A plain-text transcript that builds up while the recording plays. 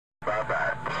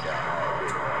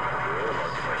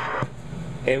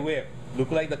Hey Whip, look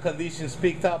like the conditions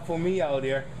picked up for me out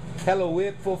there. Hello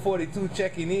Whip 442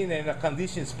 checking in and the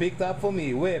conditions picked up for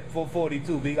me. Whip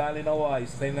 442, Big Island Hawaii,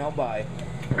 stay now by.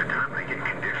 The time they get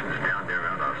conditions down there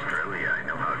around Australia, I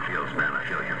know how it feels, man. I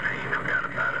feel your pain, no doubt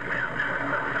about it, man.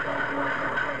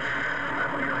 I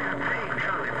feel your pain.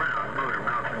 Charlie Brown, Motor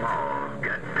Mouth Mall,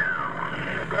 get down.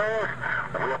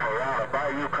 Whip around a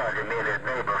Bayou Country near his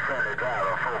neighbor, friendly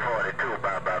driver, 442,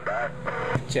 bye.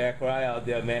 Check right out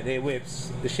there, man. Hey Whips,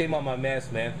 the shame on my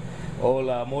mess, man. Old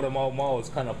Motor Mall is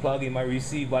kind of plugging my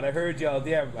receipt, but I heard you out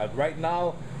there. Right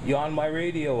now, you're on my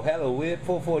radio. Hello Whip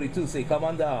 442, say come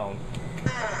on down.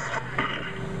 Yeah,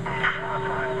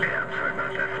 I'm sorry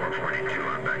about that, 442.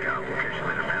 I'm back out. We'll catch you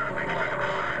later, man. I'll make you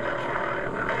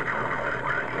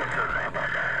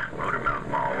Motor Mouth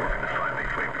Mall, the 5 week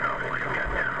California, get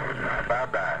down.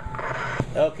 Bye.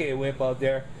 Okay, Whip out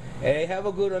there. Hey, have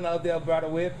a good one out there, brother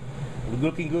Whip.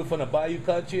 Looking good from the Bayou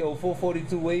Country.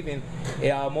 442 waving.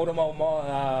 Motor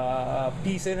Mall,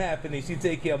 peace and happiness. You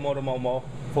take care of Motor Mall.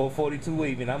 442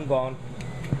 waving. I'm gone.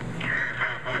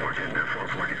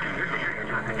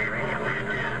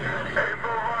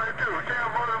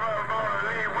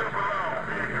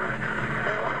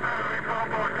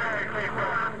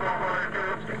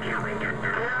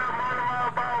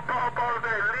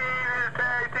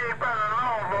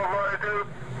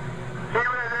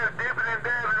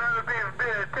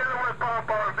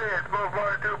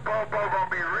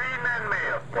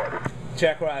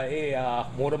 Check right here,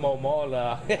 Motor Mall.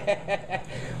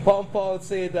 Paul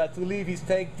said to leave his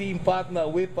tag team partner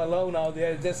Whip alone out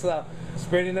there, just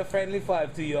spreading a friendly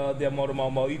vibe to you out there, Motor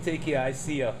Mall. You take care, I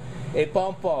see you. Hey,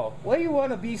 Paul, why you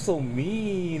wanna be so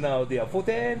mean out there?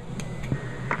 Foten?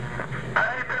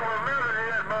 I ain't doing military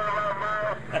yet,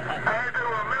 I ain't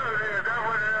doing military. That's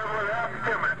what happened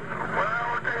to me. When I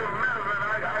was taking medicine,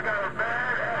 I got a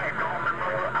bad act on me,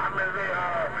 mother. I'm in the,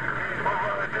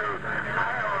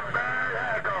 I have a bad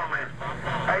act on me.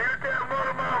 And you tell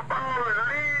Motor Mouth Ball to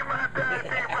leave my tag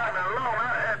team partner alone.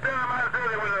 I tell him I said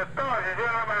it was authority.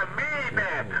 Tell him I mean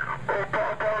that. Oh,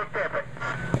 Paul Tippett.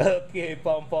 Okay,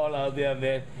 Paul out there,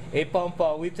 man. Hey,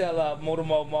 Paul, we tell Motor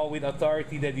Mall with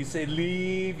authority that you say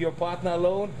leave your partner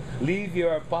alone, leave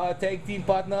your tag team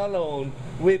partner alone,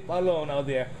 Whip alone out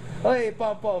there. Oh, hey,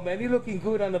 Paul, man, you looking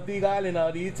good on the Big Island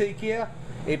out there. You take care.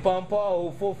 Hey,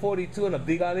 Paul, 442 on the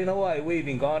Big Island, Hawaii,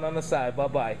 waving, gone on the side.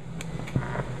 Bye-bye.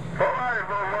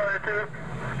 442.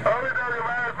 Only though you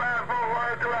might find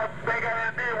 442, I think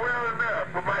I did well enough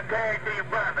for my tag team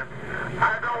partner.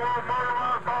 I don't want Motor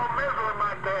Mouth Ball messing with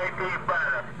my tag team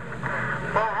partner.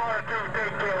 442,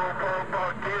 take care of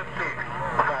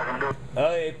 442.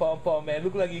 Hey, Paul, man,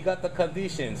 look like you got the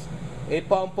conditions. Hey,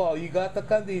 Paul, you got the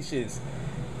conditions.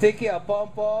 Take care,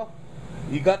 Paul.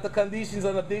 You got the conditions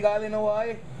on the Big Island,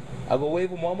 Hawaii? I'll go wave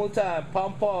them one more time.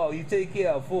 Paul, you take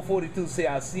care. 442, say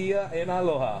I see ya and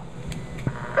aloha.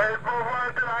 Hey,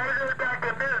 442, I ain't just got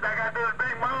conditions. I got this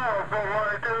big mall,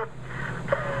 442.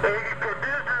 Hey,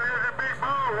 conditions is a big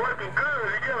mall working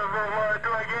good. You get it,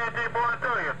 442, I guarantee, boy,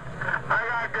 to you. I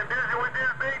got conditions with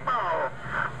this big mall.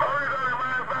 Only though you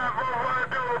might find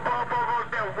 442, Paul gonna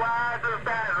say, why just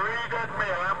that? Read that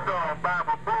mail. I'm going,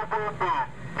 Bible, boo.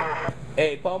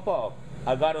 Hey, Paul,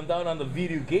 I got them down on the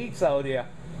video gates out there.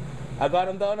 I got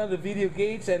them down on the video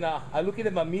gates, and I'm looking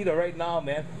at my meter right now,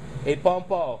 man. Hey,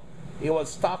 Paul, it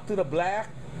was stuck to the black,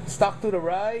 stuck to the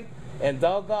right, and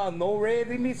doggone, no red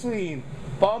in between.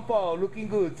 Paul, looking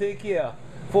good. Take care.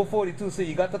 442, so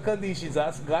you got the conditions.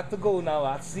 I got to go now.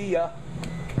 I see ya.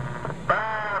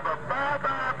 Bye,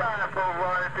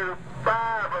 442.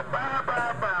 Bye,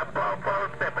 Paul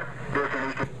Steppin'.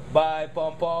 Bye,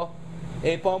 Paul.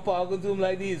 Hey, Paul, I'm gonna do them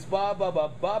like this.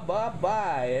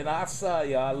 Bye, and I saw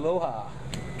ya. Aloha.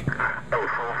 Hey,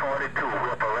 442,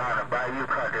 whip around the Bayou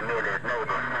Country near his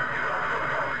neighbor.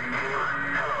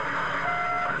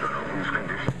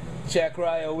 Check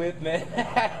Ryan with, man.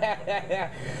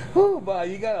 Whew, boy,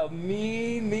 you got a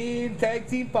mean tag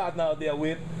team partner out there,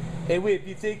 Whip. Hey, Whip,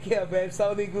 you take care, man.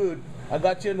 Sounding good. I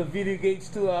got you in the video gates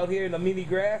too out here in the mini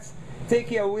grass. Take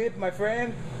care, Whip, my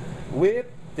friend.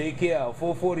 Whip, take care.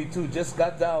 442 just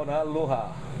got down.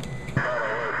 Aloha.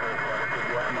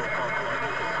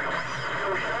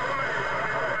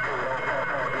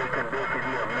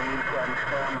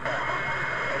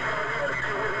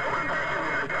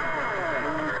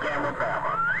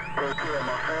 Take care,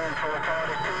 my friend,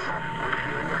 442.